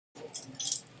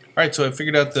Alright, so I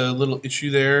figured out the little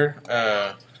issue there.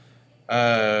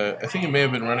 I think it may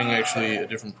have been running actually a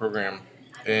different program.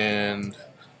 And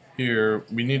here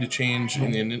we need to change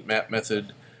in the init map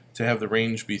method to have the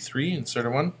range be 3 instead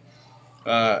of 1.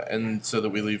 And so that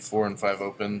we leave 4 and 5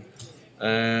 open.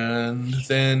 And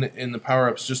then in the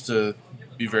power-ups, just to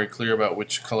be very clear about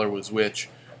which color was which,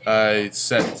 I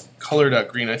set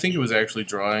color.green. I think it was actually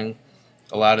drawing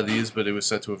a lot of these, but it was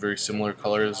set to a very similar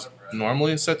color as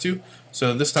normally it's set to.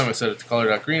 So this time I set it to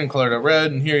color.green and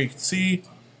color.red, and here you can see,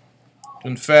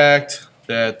 in fact,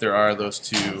 that there are those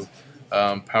two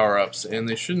power-ups, and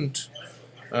they shouldn't.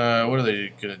 What are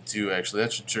they going to do, actually?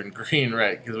 That should turn green,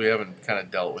 right, because we haven't kind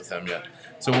of dealt with them yet.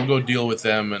 So we'll go deal with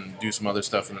them and do some other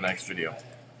stuff in the next video.